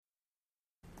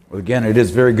Well, again, it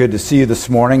is very good to see you this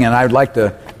morning, and I would like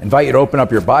to invite you to open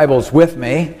up your Bibles with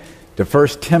me to 1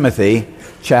 Timothy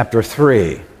chapter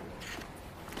 3.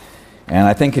 And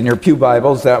I think in your pew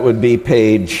Bibles, that would be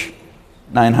page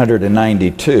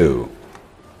 992.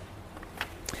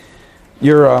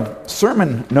 Your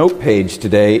sermon note page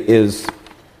today is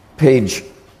page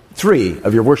 3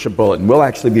 of your worship bulletin. We'll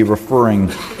actually be referring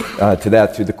to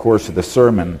that through the course of the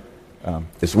sermon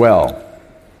as well.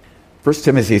 1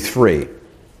 Timothy 3.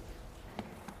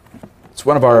 It's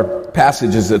one of our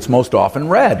passages that's most often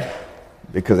read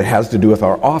because it has to do with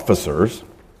our officers.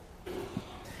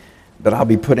 But I'll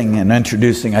be putting and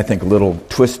introducing, I think, a little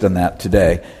twist on that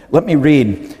today. Let me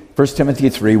read 1 Timothy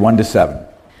 3, 1-7.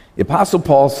 The Apostle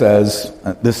Paul says,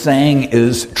 the saying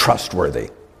is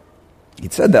trustworthy.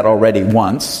 He'd said that already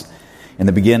once in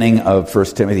the beginning of 1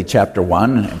 Timothy chapter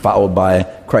 1, followed by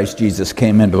Christ Jesus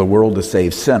came into the world to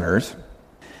save sinners.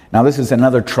 Now this is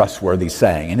another trustworthy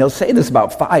saying, and he'll say this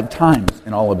about 5 times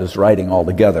in all of his writing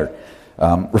altogether,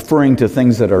 referring to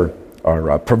things that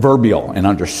are proverbial and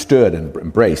understood and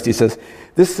embraced. He says,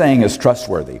 this saying is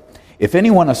trustworthy. If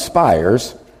anyone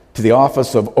aspires to the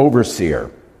office of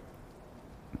overseer,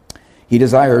 he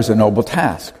desires a noble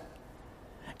task.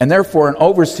 And therefore an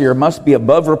overseer must be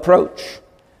above reproach.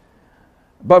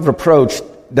 Above reproach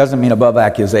doesn't mean above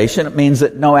accusation. It means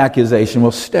that no accusation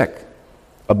will stick.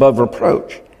 Above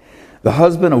reproach. The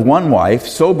husband of one wife,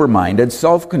 sober-minded,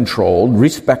 self-controlled,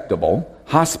 respectable,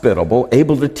 hospitable,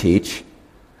 able to teach,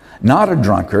 not a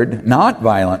drunkard, not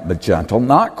violent but gentle,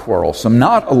 not quarrelsome,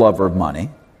 not a lover of money.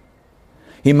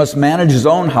 He must manage his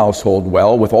own household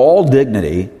well with all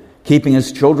dignity, keeping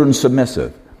his children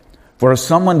submissive. For if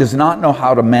someone does not know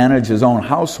how to manage his own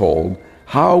household,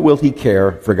 how will he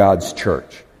care for God's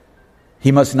church?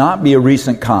 He must not be a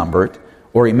recent convert,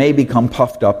 or he may become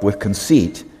puffed up with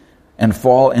conceit and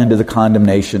fall into the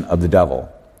condemnation of the devil.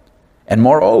 And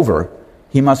moreover,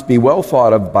 he must be well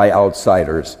thought of by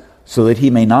outsiders, so that he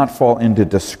may not fall into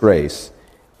disgrace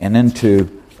and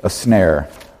into a snare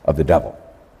of the devil.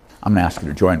 I'm going to ask you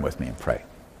to join with me and pray.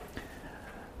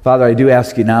 Father, I do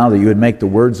ask you now that you would make the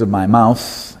words of my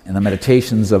mouth and the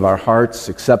meditations of our hearts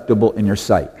acceptable in your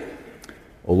sight.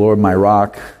 O Lord, my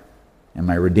rock and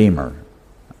my redeemer.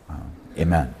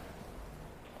 Amen.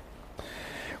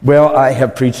 Well, I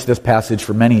have preached this passage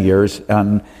for many years,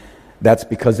 and that's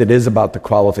because it is about the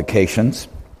qualifications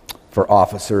for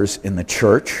officers in the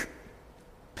church.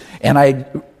 And I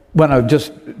want to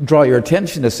just draw your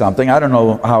attention to something. I don't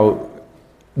know how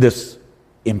this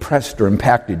impressed or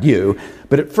impacted you,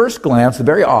 but at first glance,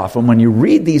 very often when you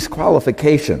read these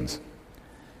qualifications,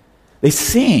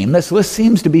 this list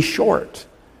seems to be short.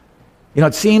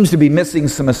 It seems to be missing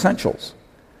some essentials.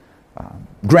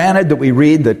 Granted that we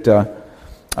read that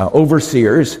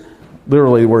overseers,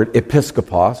 literally the word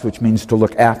episkopos, which means to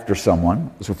look after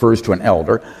someone, this refers to an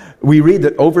elder. We read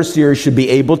that overseers should be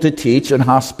able to teach and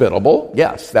hospitable.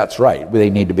 Yes, that's right. They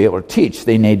need to be able to teach.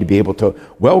 They need to be able to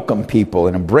welcome people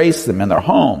and embrace them in their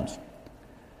homes.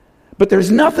 But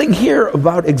there's nothing here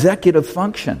about executive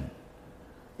function.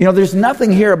 There's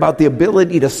nothing here about the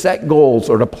ability to set goals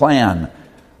or to plan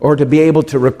or to be able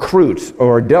to recruit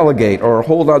or delegate or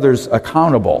hold others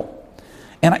accountable.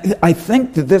 And I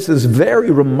think that this is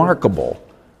very remarkable,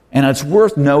 and it's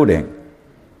worth noting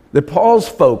that Paul's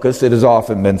focus, it has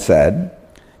often been said,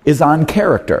 is on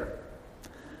character.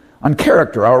 On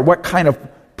character, or what kind of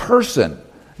person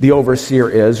the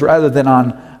overseer is, rather than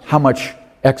on how much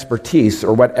expertise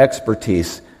or what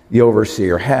expertise the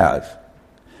overseer has.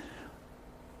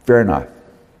 Fair enough.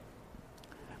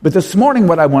 But this morning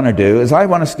what I want to do is I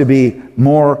want us to be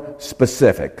more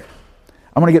specific.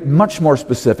 I want to get much more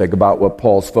specific about what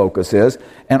Paul's focus is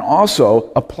and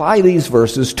also apply these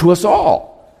verses to us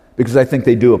all, because I think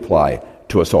they do apply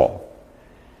to us all.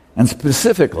 And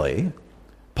specifically,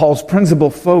 Paul's principal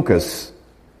focus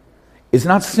is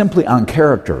not simply on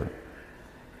character.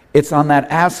 It's on that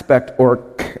aspect or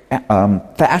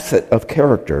facet of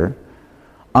character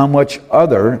on which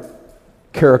other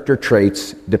character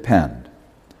traits depend.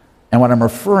 And what I'm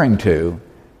referring to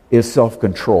is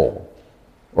self-control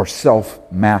or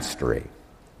self-mastery.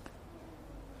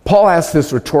 Paul asks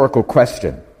this rhetorical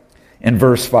question in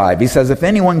verse 5. He says, if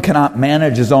anyone cannot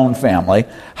manage his own family,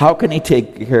 how can he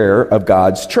take care of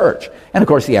God's church? And of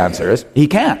course the answer is, he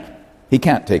can't. He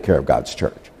can't take care of God's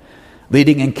church.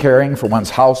 Leading and caring for one's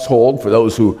household, for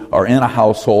those who are in a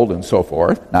household and so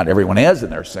forth. Not everyone is,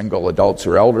 and they're single adults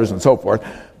or elders and so forth.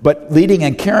 But leading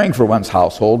and caring for one's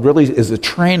household really is a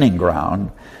training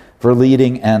ground for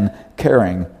leading and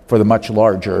caring for the much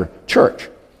larger church.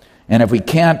 And if we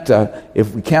can't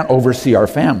oversee our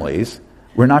families,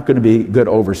 we're not going to be good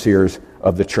overseers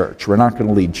of the church. We're not going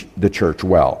to lead the church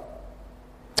well.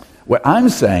 What I'm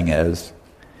saying is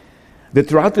that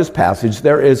throughout this passage,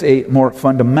 there is a more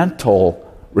fundamental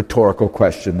rhetorical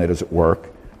question that is at work,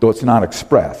 though it's not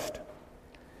expressed.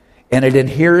 And it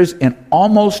adheres in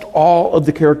almost all of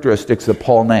the characteristics that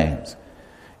Paul names.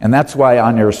 And that's why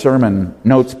on your sermon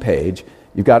notes page,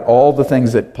 you've got all the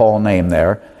things that Paul named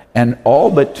there, and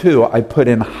all but two I put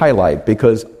in highlight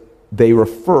because they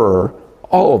refer,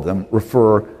 all of them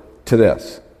refer to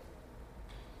this.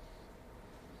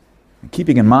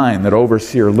 Keeping in mind that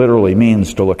overseer literally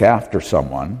means to look after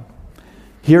someone,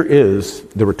 here is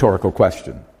the rhetorical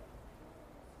question.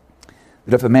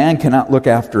 That if a man cannot look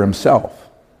after himself,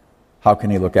 how can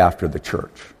he look after the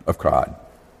church of God?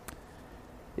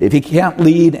 If he can't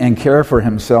lead and care for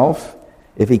himself,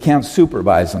 if he can't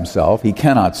supervise himself, he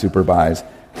cannot supervise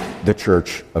the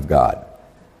church of God.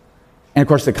 And of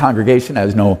course, the congregation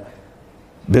has no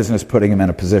business putting him in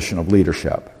a position of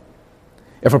leadership.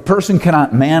 If a person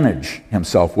cannot manage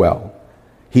himself well,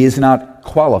 he is not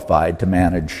qualified to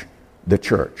manage the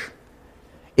church.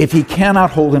 If he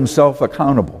cannot hold himself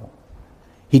accountable,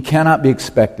 he cannot be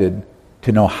expected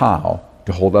to know how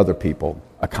to hold other people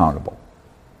accountable.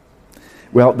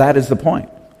 Well, that is the point.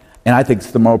 And I think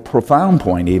it's the more profound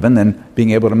point even than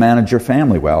being able to manage your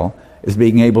family well, is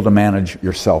being able to manage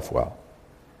yourself well.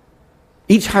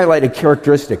 Each highlighted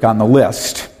characteristic on the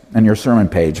list in your sermon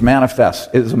page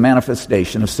is a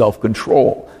manifestation of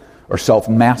self-control or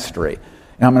self-mastery.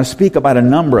 And I'm going to speak about a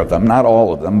number of them, not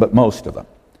all of them, but most of them.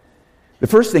 The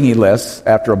first thing he lists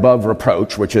after above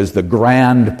reproach, which is the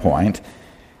grand point,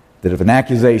 that if an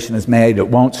accusation is made, it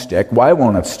won't stick. Why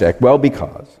won't it stick? Well,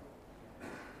 because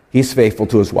he's faithful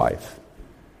to his wife.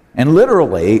 And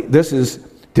literally, this is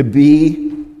to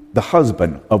be the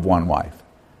husband of one wife.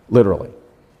 Literally.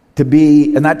 To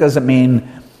be, and that doesn't mean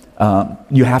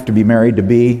you have to be married to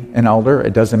be an elder.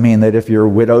 It doesn't mean that if you're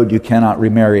widowed, you cannot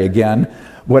remarry again.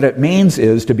 What it means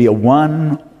is to be a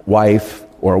one-wife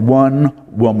or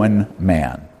one-woman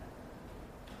man.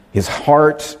 His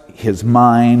heart, his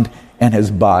mind, and his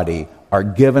body are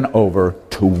given over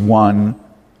to one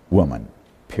woman,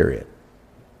 period.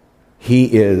 He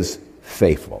is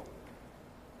faithful.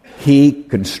 He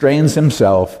constrains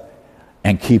himself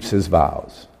and keeps his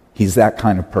vows. He's that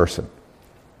kind of person.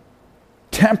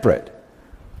 Temperate,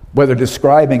 whether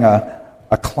describing a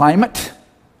climate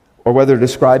or whether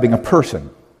describing a person,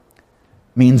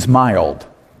 means mild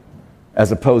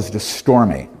as opposed to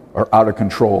stormy or out of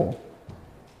control.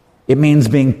 It means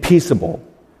being peaceable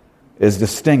is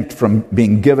distinct from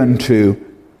being given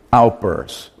to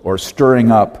outbursts or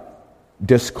stirring up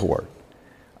discord.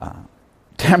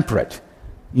 Temperate,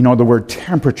 you know the word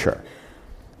temperature,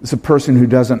 is a person who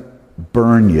doesn't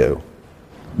burn you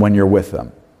when you're with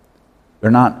them.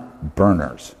 They're not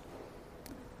burners.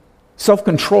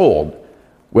 Self-controlled,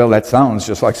 well, that sounds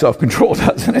just like self-control,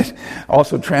 doesn't it?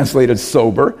 Also translated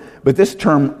sober, but this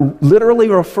term literally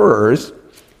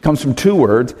comes from two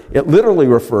words. It literally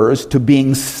refers to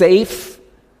being safe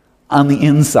on the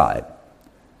inside.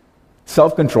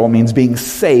 Self-control means being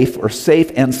safe or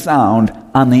safe and sound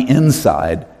on the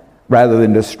inside rather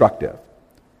than destructive.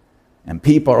 And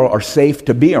people are safe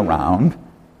to be around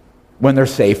when they're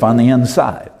safe on the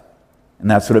inside. And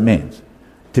that's what it means.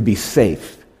 To be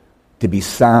safe, to be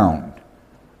sound,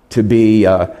 to be,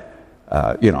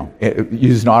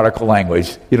 use nautical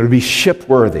language, to be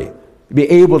shipworthy, to be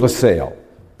able to sail,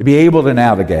 to be able to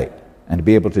navigate, and to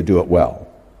be able to do it well.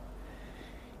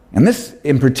 And this,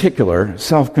 in particular,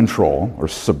 self-control or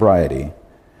sobriety,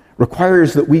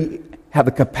 requires that we have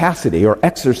the capacity or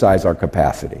exercise our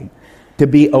capacity to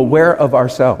be aware of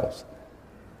ourselves,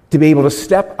 to be able to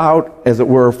step out, as it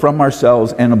were, from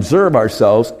ourselves and observe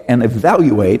ourselves and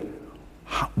evaluate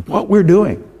what we're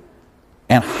doing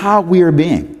and how we are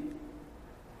being.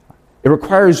 It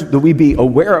requires that we be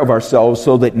aware of ourselves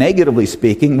so that, negatively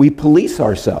speaking, we police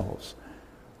ourselves.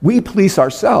 We police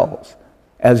ourselves,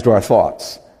 as do our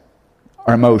thoughts,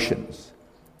 our emotions,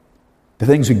 the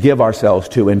things we give ourselves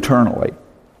to internally.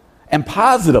 And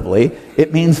positively,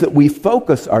 it means that we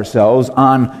focus ourselves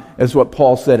on, as what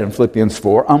Paul said in Philippians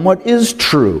 4, on what is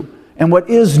true, and what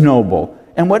is noble,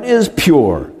 and what is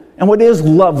pure, and what is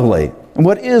lovely, and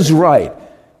what is right.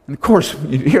 And of course,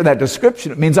 you hear that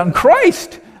description, it means on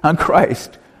Christ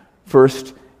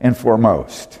first and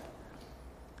foremost.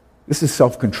 This is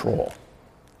self-control.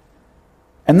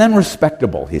 And then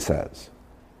respectable, he says.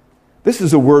 This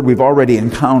is a word we've already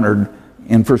encountered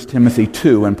in 1 Timothy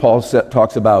 2, and Paul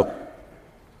talks about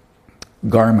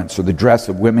garments or the dress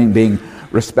of women being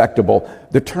respectable.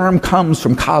 The term comes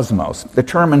from cosmos. The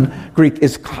term in Greek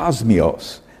is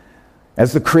kosmios.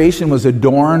 As the creation was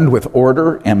adorned with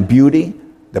order and beauty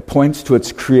that points to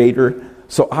its creator,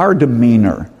 so our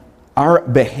demeanor, our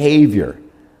behavior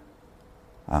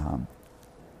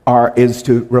is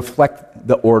to reflect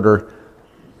the order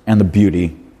and the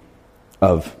beauty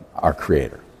of our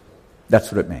creator.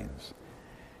 That's what it means.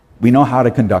 We know how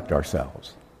to conduct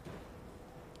ourselves.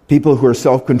 People who are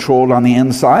self-controlled on the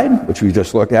inside, which we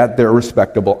just looked at, they're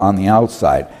respectable on the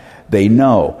outside. They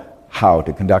know how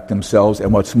to conduct themselves,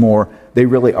 and what's more, they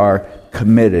really are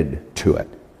committed to it.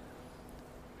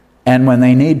 And when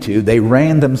they need to, they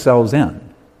rein themselves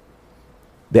in.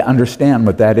 They understand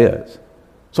what that is.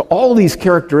 So all these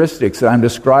characteristics that I'm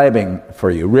describing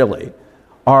for you really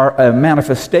are a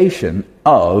manifestation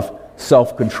of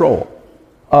self-control,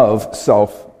 of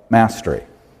self-mastery.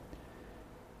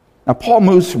 Now, Paul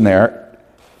moves from there,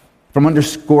 from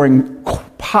underscoring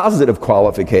positive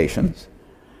qualifications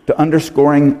to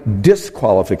underscoring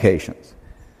disqualifications.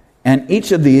 And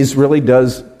each of these really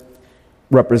does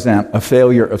represent a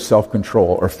failure of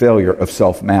self-control or failure of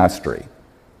self-mastery.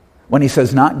 When he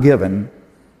says not given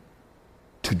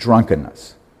to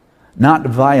drunkenness, not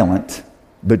violent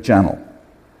but gentle,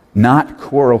 not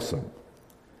quarrelsome,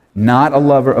 not a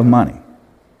lover of money.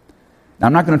 Now,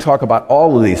 I'm not going to talk about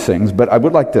all of these things, but I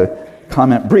would like to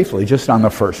comment briefly just on the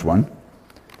first one.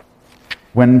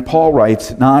 When Paul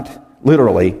writes, not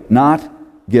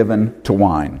given to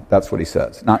wine. That's what he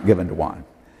says, not given to wine.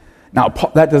 Now,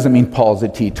 that doesn't mean Paul's a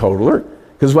teetotaler,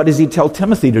 because what does he tell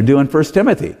Timothy to do in 1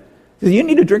 Timothy? He says, you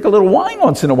need to drink a little wine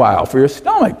once in a while for your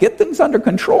stomach. Get things under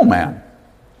control, man.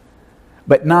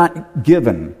 But not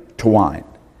given to wine.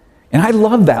 And I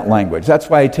love that language. That's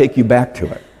why I take you back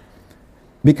to it.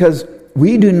 Because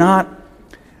we do not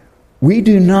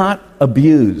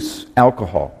abuse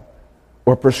alcohol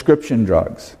or prescription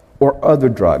drugs or other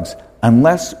drugs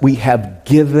unless we have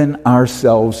given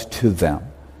ourselves to them.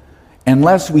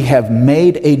 Unless we have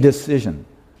made a decision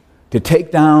to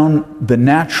take down the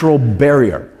natural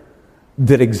barrier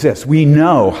that exists. We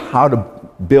know how to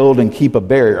build and keep a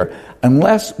barrier.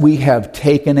 Unless we have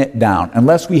taken it down,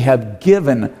 unless we have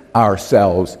given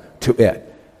ourselves to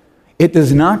it. It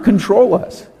does not control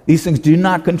us. These things do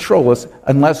not control us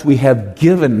unless we have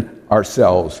given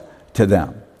ourselves to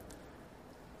them.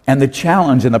 And the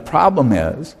challenge and the problem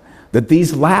is that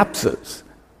these lapses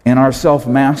in our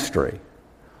self-mastery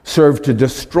serve to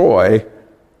destroy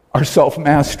our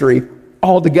self-mastery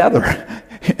altogether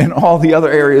in all the other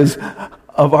areas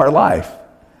of our life.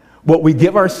 What we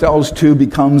give ourselves to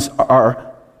becomes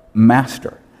our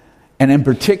master. And in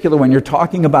particular, when you're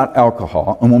talking about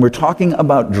alcohol and when we're talking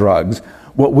about drugs,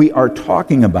 what we are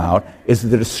talking about is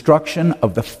the destruction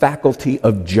of the faculty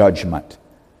of judgment.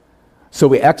 So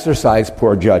we exercise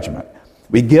poor judgment.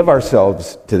 We give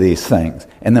ourselves to these things,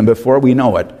 and then before we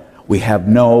know it, we have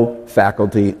no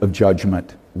faculty of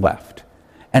judgment left.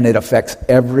 And it affects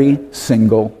every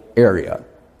single area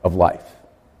of life.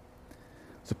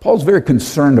 So Paul's very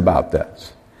concerned about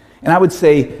this. And I would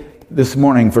say this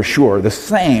morning for sure, the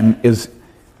same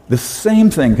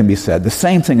thing can be said, the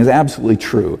same thing is absolutely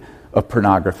true of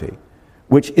pornography,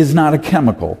 which is not a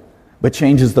chemical, but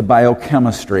changes the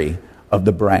biochemistry of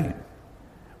the brain.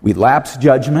 We lapse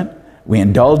judgment, we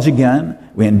indulge again,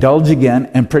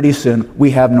 and pretty soon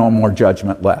we have no more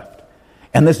judgment left.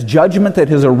 And this judgment that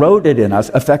has eroded in us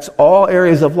affects all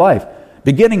areas of life,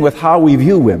 beginning with how we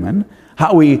view women,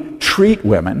 how we treat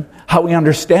women, how we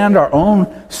understand our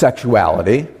own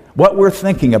sexuality, what we're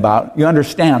thinking about. You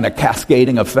understand the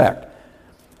cascading effect.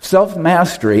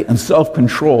 Self-mastery and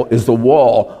self-control is the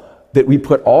wall that we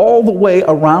put all the way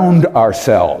around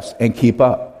ourselves and keep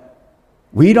up.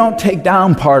 We don't take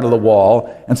down part of the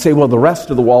wall and say, well, the rest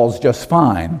of the wall is just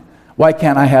fine. Why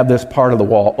can't I have this part of the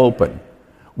wall open?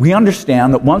 We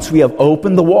understand that once we have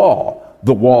opened the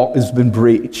wall has been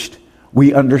breached.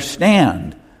 We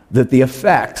understand that the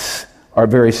effects are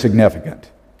very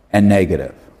significant and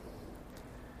negative.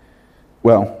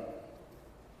 Well,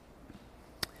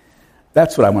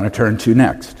 that's what I want to turn to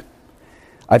next.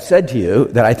 I've said to you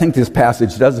that I think this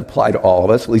passage does apply to all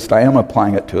of us, at least I am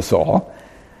applying it to us all.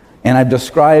 And I've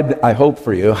described, I hope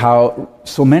for you, how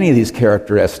so many of these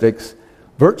characteristics,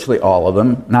 virtually all of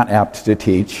them, not apt to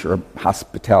teach or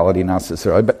hospitality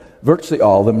necessarily, but virtually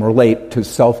all of them relate to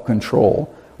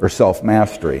self-control or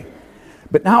self-mastery.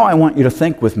 But now I want you to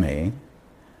think with me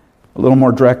a little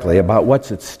more directly about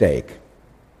what's at stake.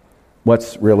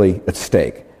 What's really at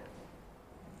stake?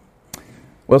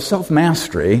 Well,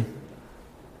 self-mastery,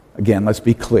 again, let's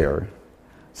be clear,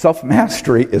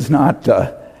 self-mastery is not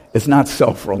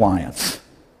self-reliance.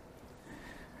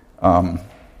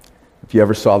 If you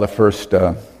ever saw the first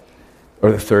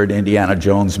Or the third Indiana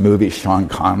Jones movie, Sean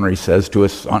Connery says to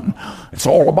his son, it's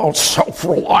all about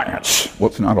self-reliance. Well,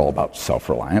 it's not all about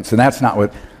self-reliance, and that's not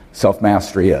what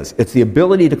self-mastery is. It's the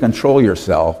ability to control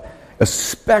yourself,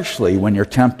 especially when you're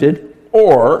tempted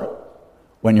or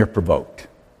when you're provoked.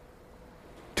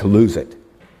 To lose it.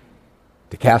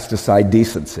 To cast aside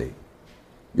decency,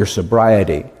 your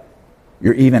sobriety,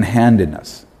 your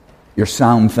even-handedness, your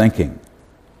sound thinking,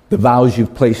 the vows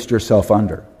you've placed yourself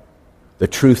under, the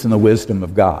truth and the wisdom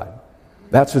of God.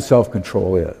 That's what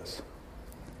self-control is.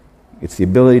 It's the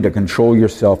ability to control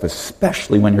yourself,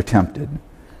 especially when you're tempted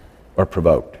or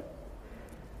provoked.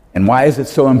 And why is it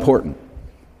so important?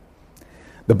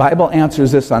 The Bible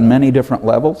answers this on many different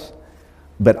levels,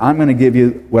 but I'm going to give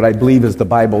you what I believe is the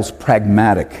Bible's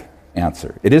pragmatic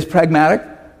answer. It is pragmatic,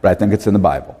 but I think it's in the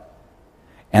Bible.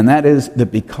 And that is that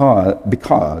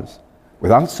because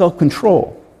without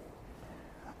self-control,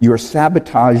 you are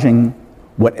sabotaging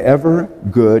whatever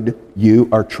good you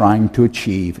are trying to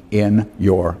achieve in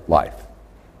your life.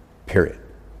 Period.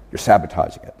 You're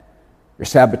sabotaging it. You're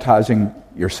sabotaging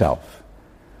yourself.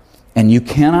 And you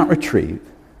cannot retrieve,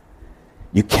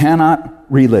 you cannot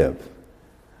relive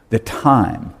the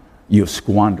time you've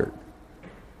squandered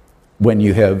when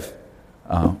you have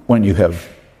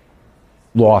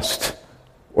lost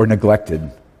or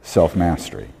neglected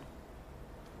self-mastery.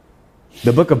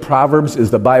 The book of Proverbs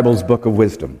is the Bible's book of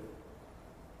wisdom.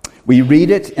 We read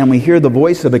it and we hear the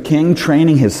voice of a king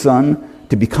training his son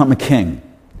to become a king.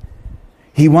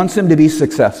 He wants him to be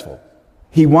successful.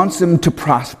 He wants him to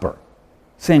prosper.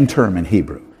 Same term in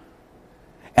Hebrew.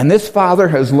 And this father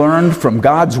has learned from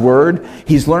God's word.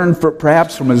 He's learned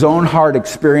perhaps from his own hard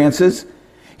experiences.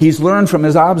 He's learned from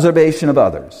his observation of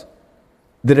others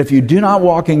that if you do not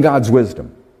walk in God's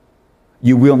wisdom,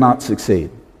 you will not succeed.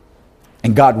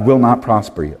 And God will not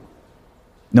prosper you,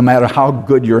 no matter how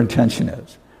good your intention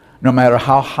is, no matter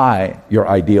how high your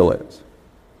ideal is.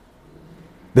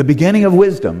 The beginning of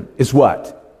wisdom is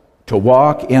what? To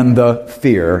walk in the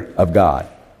fear of God.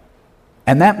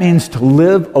 And that means to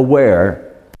live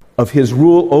aware of his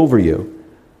rule over you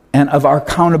and of our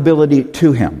accountability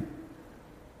to him.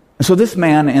 And so this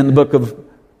man in the book of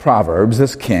Proverbs,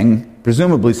 this king,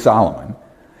 presumably Solomon,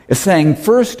 is saying,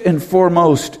 first and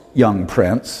foremost, young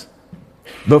prince,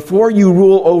 before you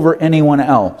rule over anyone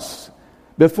else,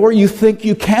 before you think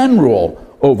you can rule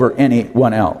over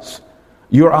anyone else,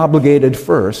 you're obligated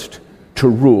first to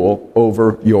rule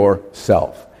over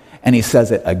yourself. And he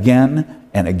says it again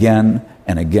and again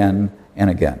and again and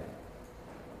again.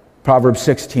 Proverbs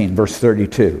 16, verse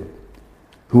 32.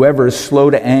 Whoever is slow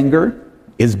to anger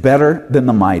is better than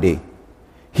the mighty.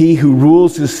 He who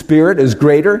rules his spirit is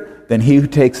greater than he who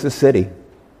takes the city.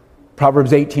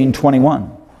 Proverbs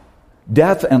 18:21.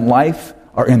 Death and life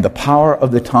are in the power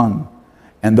of the tongue,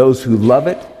 and those who love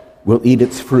it will eat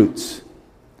its fruits.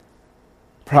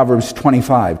 Proverbs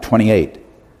 25:28.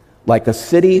 Like a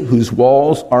city whose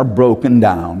walls are broken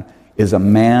down is a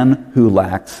man who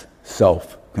lacks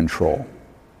self-control.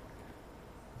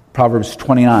 Proverbs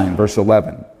 29, verse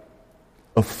 11.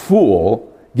 A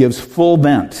fool gives full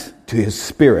vent to his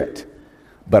spirit,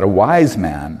 but a wise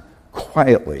man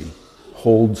quietly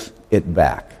holds it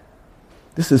back.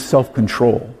 This is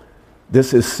self-control.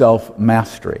 This is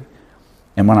self-mastery.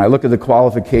 And when I look at the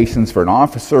qualifications for an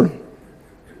officer,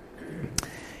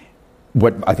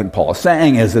 what I think Paul is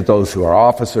saying is that those who are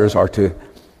officers are to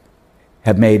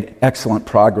have made excellent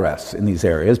progress in these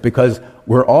areas because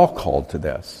we're all called to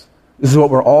this. This is what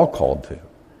we're all called to.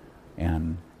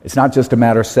 And it's not just a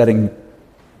matter of setting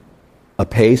a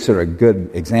pace or a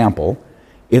good example.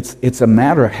 It's a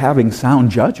matter of having sound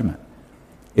judgment.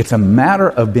 It's a matter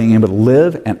of being able to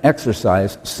live and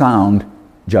exercise sound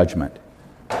judgment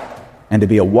and to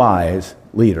be a wise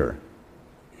leader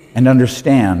and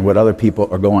understand what other people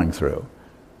are going through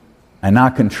and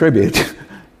not contribute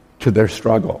to their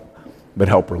struggle, but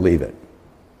help relieve it.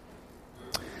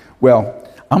 Well,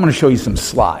 I'm going to show you some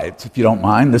slides, if you don't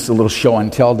mind. This is a little show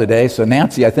and tell today. So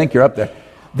Nancy, I think you're up there.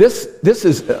 This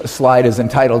slide is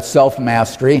entitled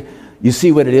Self-Mastery. You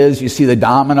see what it is. You see the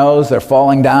dominoes. They're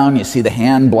falling down. You see the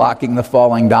hand blocking the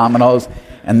falling dominoes.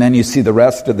 And then you see the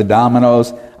rest of the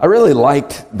dominoes. I really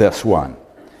liked this one.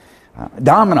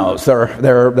 Dominoes,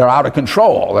 they're out of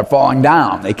control. They're falling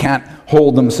down. They can't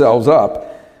hold themselves up.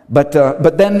 But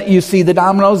then you see the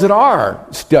dominoes that are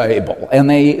stable, and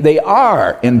they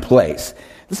are in place.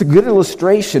 This is a good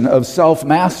illustration of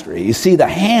self-mastery. You see the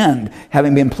hand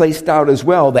having been placed out as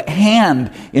well, the hand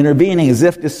intervening as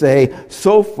if to say,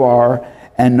 so far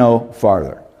and no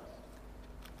farther.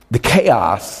 The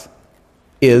chaos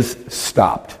is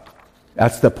stopped.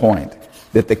 That's the point,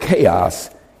 that the chaos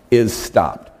is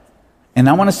stopped. And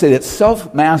I want to say that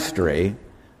self-mastery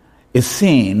is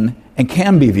seen and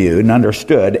can be viewed and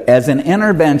understood as an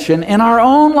intervention in our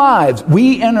own lives.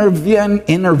 We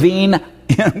intervene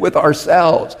with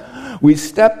ourselves. We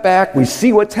step back, we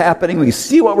see what's happening, we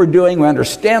see what we're doing, we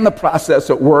understand the process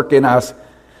at work in us.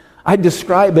 I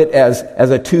describe it as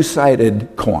a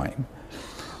two-sided coin.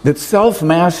 That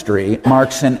self-mastery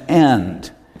marks an end.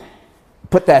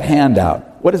 Put that hand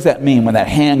out. What does that mean when that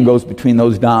hand goes between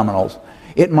those dominoes?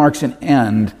 It marks an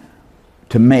end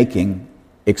to making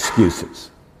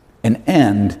excuses. An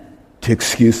end to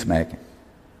excuse making.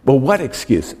 Well, what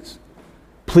excuses?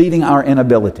 Pleading our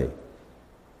inability.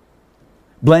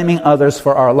 Blaming others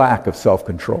for our lack of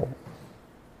self-control.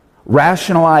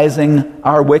 Rationalizing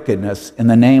our wickedness in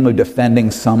the name of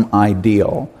defending some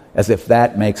ideal, as if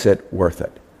that makes it worth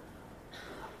it.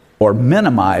 Or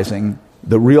minimizing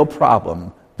the real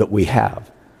problem that we have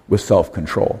with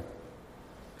self-control.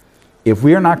 If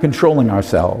we are not controlling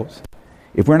ourselves,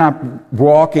 if we're not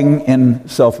walking in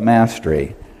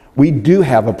self-mastery, we do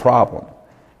have a problem.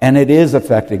 And it is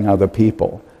affecting other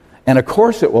people. And of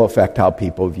course it will affect how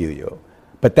people view you.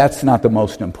 But that's not the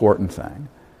most important thing.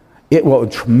 It will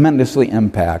tremendously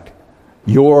impact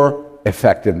your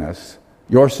effectiveness,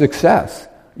 your success,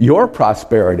 your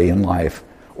prosperity in life,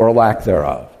 or lack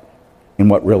thereof, in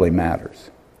what really matters.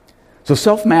 So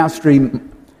self-mastery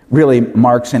really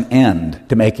marks an end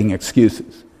to making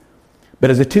excuses. But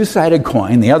as a two-sided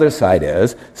coin, the other side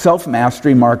is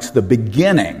self-mastery marks the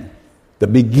beginning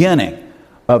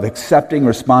of accepting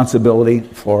responsibility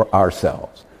for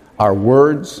ourselves. Our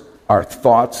words, our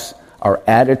thoughts, our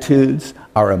attitudes,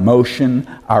 our emotion,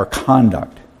 our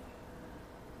conduct.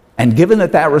 And given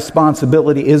that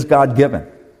responsibility is God-given,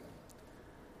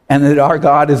 and that our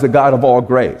God is the God of all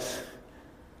grace,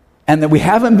 and that we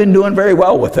haven't been doing very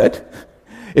well with it,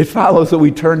 it follows that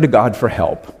we turn to God for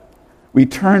help. We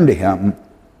turn to Him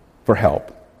for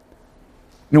help.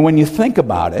 Now, when you think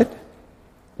about it,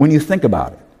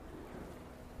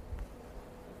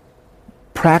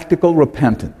 practical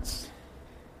repentance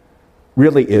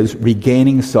really is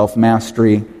regaining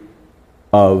self-mastery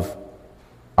of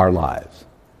our lives.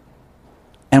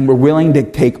 And we're willing to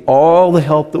take all the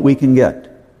help that we can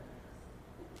get.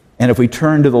 And if we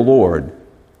turn to the Lord,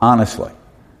 honestly,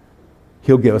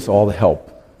 He'll give us all the help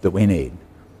that we need,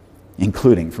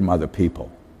 including from other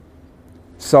people.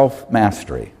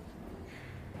 Self-mastery.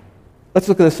 Let's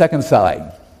look at the second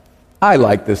side. I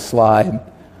like this slide.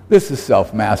 This is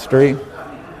self-mastery.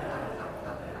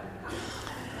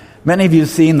 Many of you have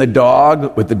seen the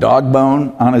dog with the dog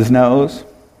bone on his nose.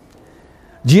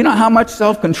 Do you know how much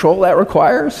self-control that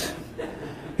requires?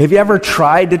 Have you ever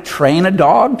tried to train a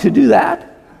dog to do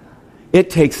that? It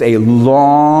takes a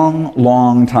long,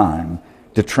 long time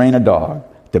to train a dog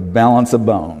to balance a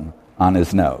bone on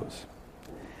his nose.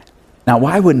 Now,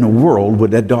 why would in the world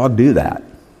would a dog do that?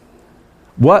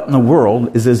 What in the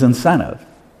world is his incentive?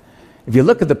 If you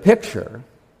look at the picture,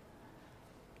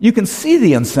 you can see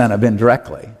the incentive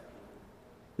indirectly.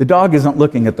 The dog isn't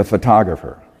looking at the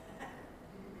photographer.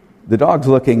 The dog's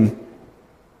looking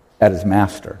at his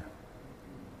master.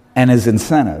 And his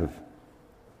incentive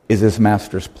is his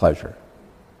master's pleasure.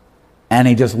 And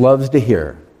he just loves to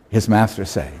hear his master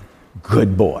say,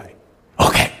 "Good boy.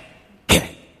 Okay, get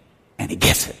it." And he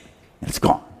gets it, and it's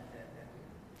gone.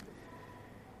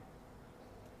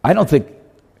 I don't think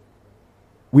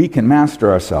we can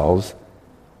master ourselves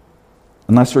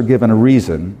unless we're given a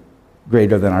reason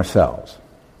greater than ourselves.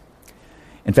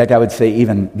 In fact, I would say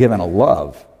even given a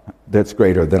love that's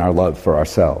greater than our love for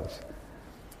ourselves.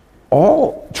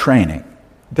 All training,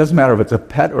 it doesn't matter if it's a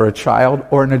pet or a child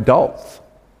or an adult,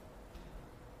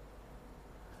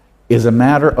 is a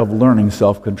matter of learning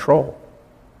self-control.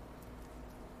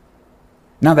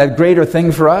 Now, that greater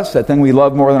thing for us, that thing we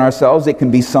love more than ourselves, it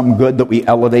can be some good that we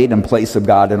elevate in place of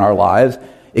God in our lives.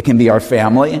 It can be our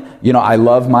family. You know, I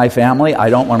love my family. I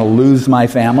don't want to lose my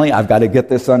family. I've got to get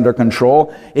this under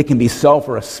control. It can be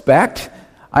self-respect.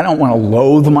 I don't want to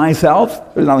loathe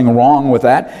myself. There's nothing wrong with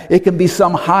that. It can be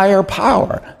some higher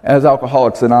power, as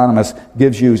Alcoholics Anonymous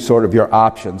gives you sort of your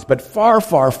options. But far,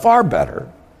 far, far better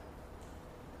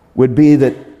would be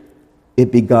that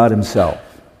it be God Himself,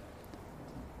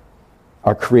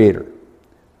 our Creator,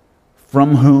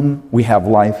 from whom we have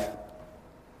life,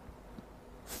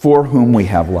 for whom we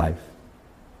have life,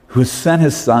 who sent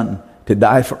His Son to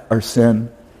die for our sin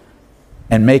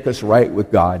and make us right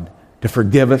with God, to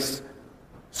forgive us,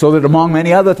 so that among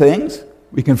many other things,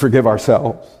 we can forgive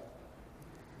ourselves.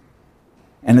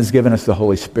 And has given us the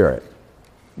Holy Spirit,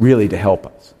 really to help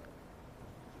us.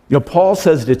 You know, Paul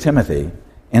says to Timothy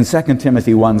in 2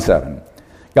 Timothy 1:7,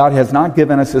 God has not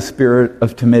given us a spirit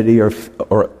of timidity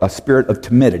or a spirit of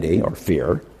timidity or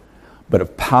fear, but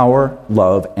of power,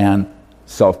 love, and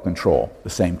self-control, the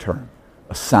same term,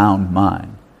 a sound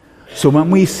mind. So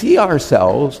when we see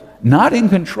ourselves not in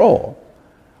control,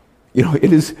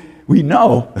 we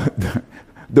know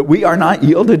that we are not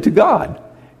yielded to God.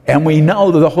 And we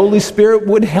know that the Holy Spirit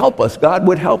would help us. God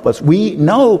would help us. We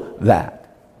know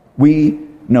that. We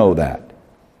know that.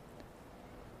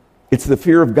 It's the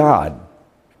fear of God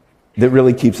that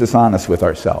really keeps us honest with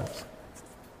ourselves.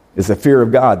 It's the fear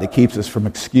of God that keeps us from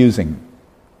excusing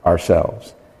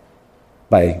ourselves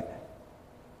by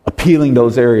appealing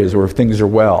those areas where things are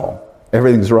well,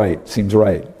 everything's right, seems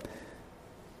right,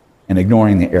 and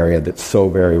ignoring the area that's so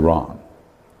very wrong.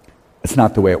 It's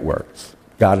not the way it works.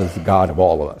 God is the God of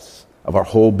all of us, of our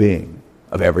whole being,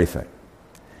 of everything.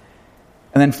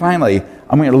 And then finally,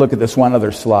 I'm going to look at this one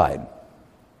other slide.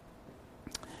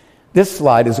 This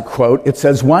slide is a quote. It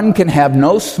says, "One can have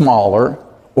no smaller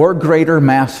or greater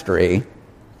mastery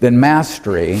than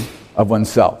mastery of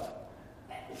oneself."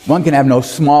 One can have no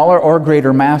smaller or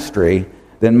greater mastery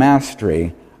than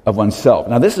mastery of oneself.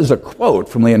 Now, this is a quote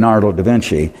from Leonardo da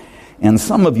Vinci, and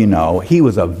some of you know he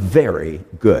was a very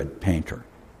good painter.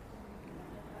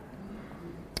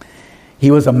 He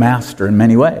was a master in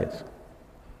many ways.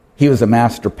 He was a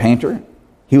master painter.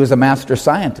 He was a master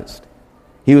scientist.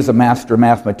 He was a master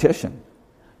mathematician.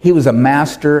 He was a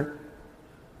master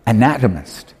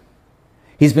anatomist.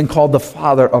 He's been called the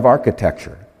father of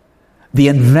architecture, the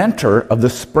inventor of the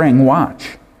spring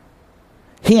watch.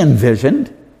 He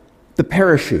envisioned the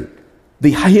parachute,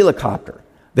 the helicopter,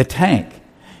 the tank.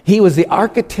 He was the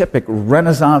archetypic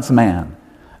Renaissance man,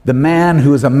 the man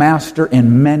who was a master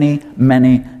in many,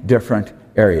 many different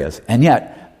areas. And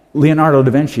yet, Leonardo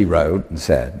da Vinci wrote and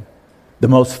said, the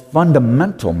most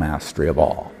fundamental mastery of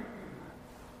all.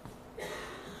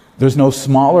 There's no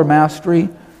smaller mastery.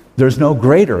 There's no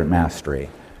greater mastery.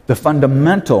 The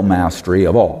fundamental mastery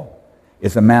of all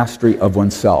is the mastery of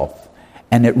oneself.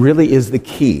 And it really is the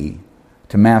key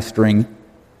to mastering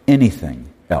anything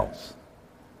else.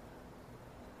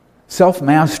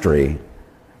 Self-mastery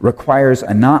requires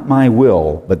a not my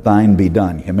will, but thine be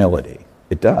done humility.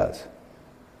 It does.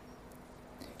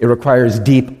 It requires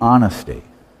deep honesty.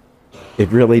 It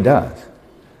really does.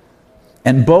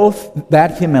 And both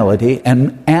that humility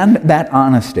and that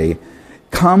honesty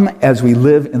come as we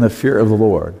live in the fear of the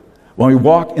Lord. When we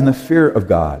walk in the fear of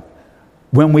God,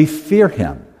 when we fear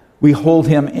Him, we hold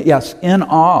Him, yes, in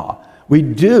awe. We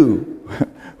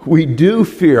do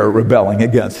fear rebelling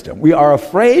against Him. We are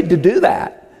afraid to do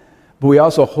that, but we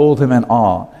also hold Him in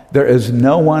awe. There is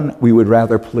no one we would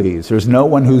rather please. There's no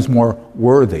one who's more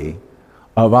worthy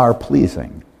of our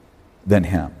pleasing than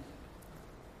Him.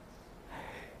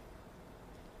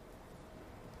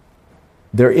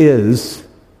 There is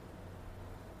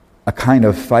a kind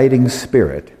of fighting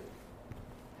spirit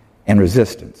and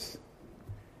resistance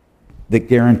that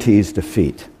guarantees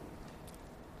defeat.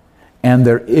 And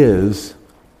there is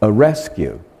a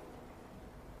rescue.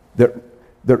 There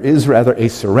is rather a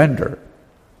surrender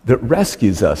that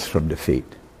rescues us from defeat.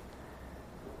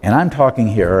 And I'm talking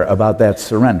here about that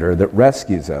surrender that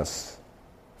rescues us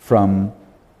from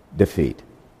defeat.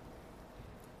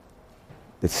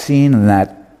 That's seen in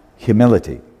that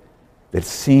humility, that's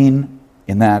seen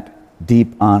in that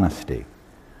deep honesty,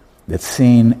 that's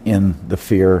seen in the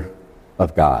fear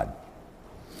of God.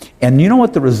 And you know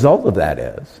what the result of that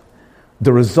is?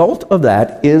 The result of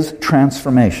that is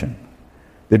transformation.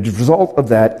 The result of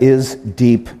that is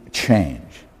deep change.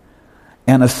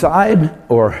 And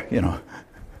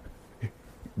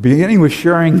beginning with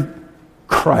sharing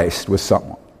Christ with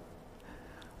someone,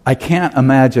 I can't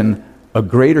imagine a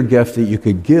greater gift that you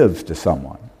could give to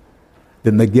someone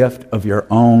than the gift of your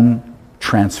own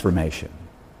transformation,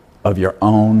 of your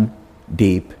own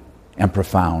deep and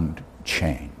profound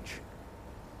change.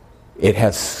 It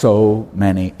has so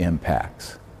many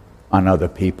impacts on other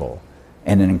people,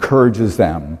 and it encourages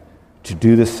them to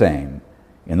do the same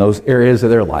in those areas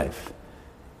of their life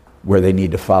where they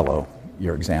need to follow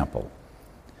your example.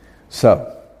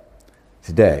 So,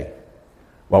 today,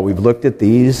 while we've looked at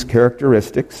these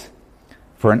characteristics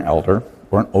for an elder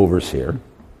or an overseer,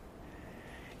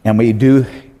 and we do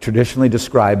traditionally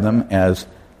describe them as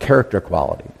character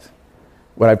qualities,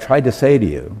 what I've tried to say to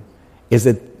you is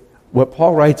that what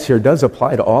Paul writes here does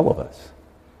apply to all of us,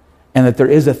 and that there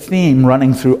is a theme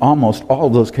running through almost all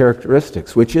of those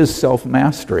characteristics, which is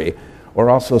self-mastery or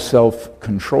also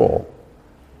self-control.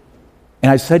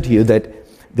 And I said to you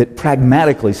that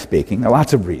pragmatically speaking, there are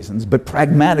lots of reasons, but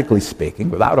pragmatically speaking,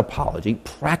 without apology,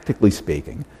 practically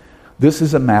speaking, this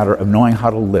is a matter of knowing how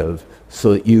to live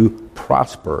so that you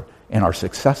prosper and are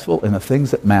successful in the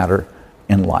things that matter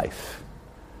in life.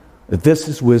 That this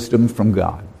is wisdom from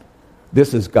God.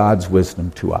 This is God's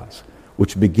wisdom to us,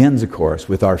 which begins, of course,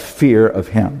 with our fear of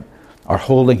Him, our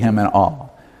holding Him in awe.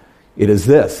 It is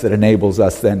this that enables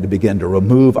us then to begin to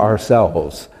remove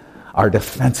ourselves, our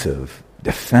defensive,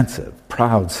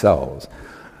 proud selves,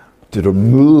 to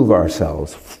remove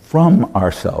ourselves from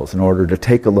ourselves in order to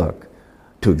take a look,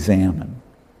 to examine,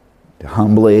 to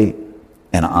humbly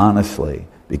and honestly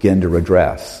begin to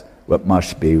redress what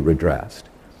must be redressed.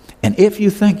 And if you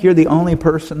think you're the only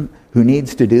person who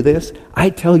needs to do this, I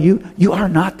tell you, you are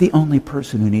not the only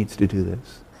person who needs to do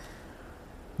this.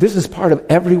 This is part of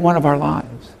every one of our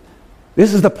lives.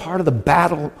 This is the part of the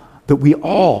battle that we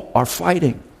all are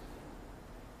fighting.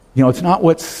 You know, it's not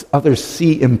what others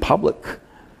see in public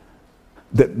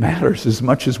that matters as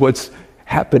much as what's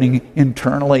happening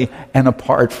internally and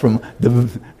apart from the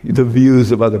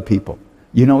views of other people.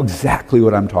 You know exactly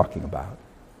what I'm talking about.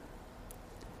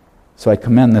 So I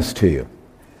commend this to you.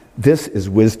 This is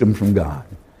wisdom from God.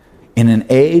 In an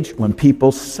age when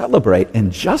people celebrate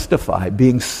and justify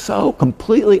being so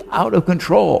completely out of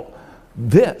control,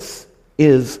 this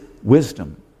is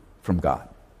wisdom from God.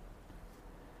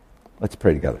 Let's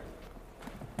pray together.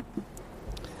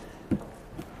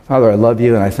 Father, I love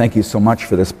you and I thank you so much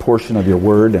for this portion of your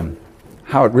word and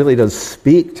how it really does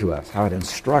speak to us, how it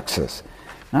instructs us,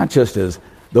 not just as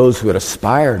those who would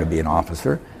aspire to be an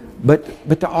officer,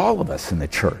 but to all of us in the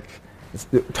church.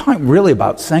 We're talking really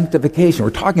about sanctification.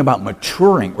 We're talking about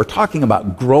maturing. We're talking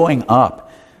about growing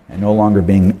up and no longer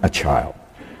being a child.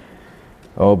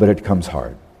 Oh, but it comes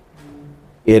hard.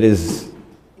 It is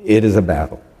a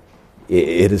battle.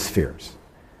 It is fierce.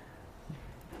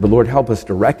 But Lord, help us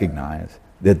to recognize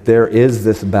that there is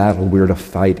this battle we're to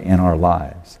fight in our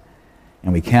lives.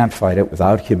 And we can't fight it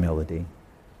without humility,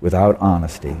 without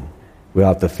honesty,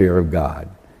 without the fear of God.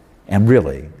 And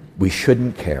really, we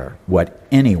shouldn't care what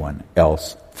anyone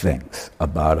else thinks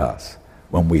about us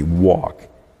when we walk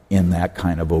in that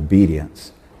kind of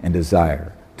obedience and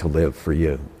desire to live for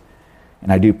you.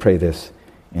 And I do pray this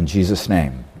in Jesus'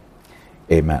 name.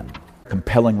 Amen.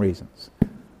 Compelling reasons,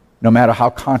 no matter how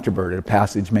controverted a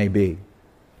passage may be,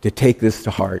 to take this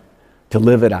to heart, to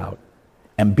live it out,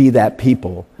 and be that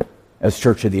people as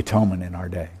Church of the Atonement in our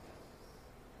day.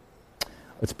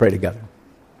 Let's pray together.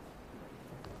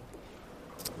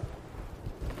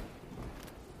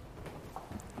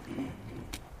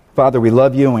 Father, we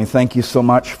love you and we thank you so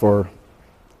much for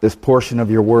this portion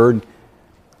of your word.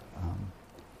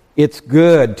 It's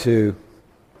good to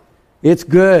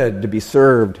be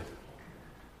served,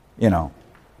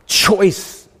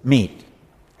 choice meat.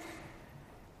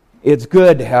 It's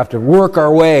good to have to work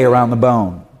our way around the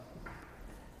bone.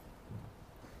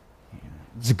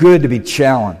 It's good to be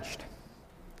challenged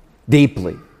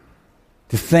deeply,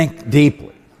 to think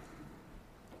deeply,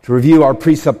 to review our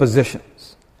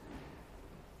presuppositions,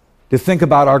 to think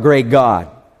about our great God,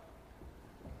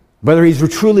 whether He's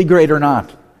truly great or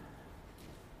not,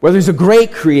 whether He's a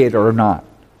great creator or not,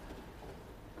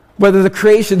 whether the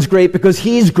creation's great because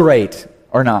He's great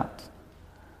or not,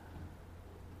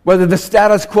 whether the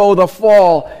status quo, the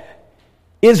fall,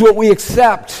 is what we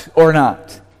accept or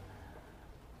not,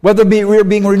 whether we're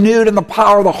being renewed in the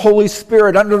power of the Holy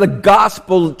Spirit under the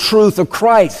gospel truth of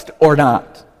Christ or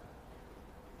not.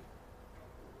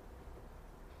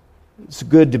 It's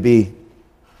good to be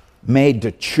made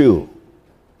to chew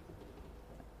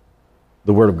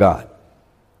the Word of God.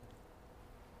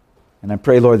 And I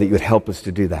pray, Lord, that you would help us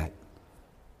to do that.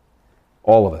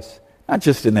 All of us. Not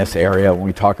just in this area when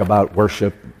we talk about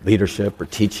worship, leadership, or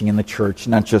teaching in the church.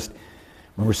 Not just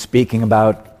when we're speaking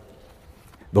about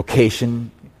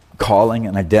vocation, calling,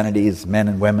 and identity as men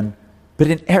and women. But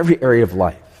in every area of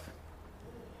life.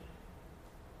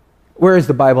 Where is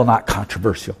the Bible not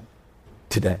controversial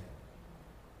today?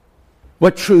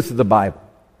 What truth of the Bible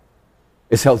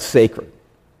is held sacred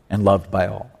and loved by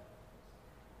all?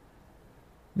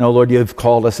 No, Lord, you have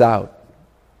called us out.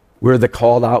 We're the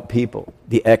called out people,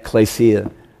 the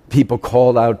ecclesia, people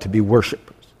called out to be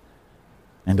worshipers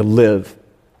and to live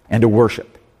and to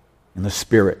worship in the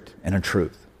Spirit and in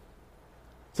truth.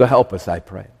 So help us, I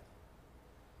pray.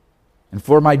 And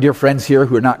for my dear friends here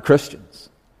who are not Christians,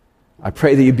 I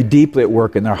pray that you be deeply at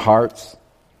work in their hearts.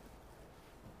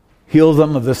 Heal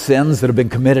them of the sins that have been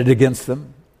committed against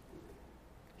them.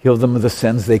 Heal them of the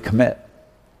sins they commit.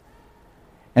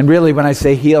 And really, when I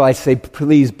say heal, I say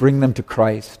please bring them to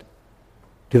Christ,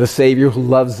 to the Savior who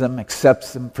loves them,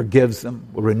 accepts them, forgives them,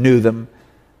 will renew them,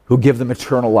 who give them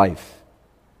eternal life.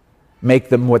 Make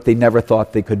them what they never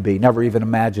thought they could be, never even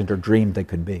imagined or dreamed they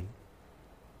could be.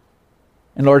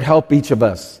 And Lord, help each of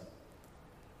us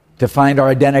to find our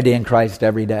identity in Christ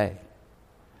every day,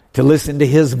 to listen to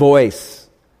His voice,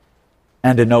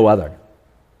 and to no other.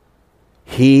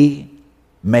 He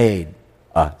made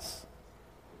us.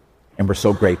 And we're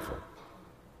so grateful.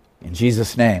 In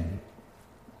Jesus' name,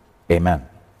 amen.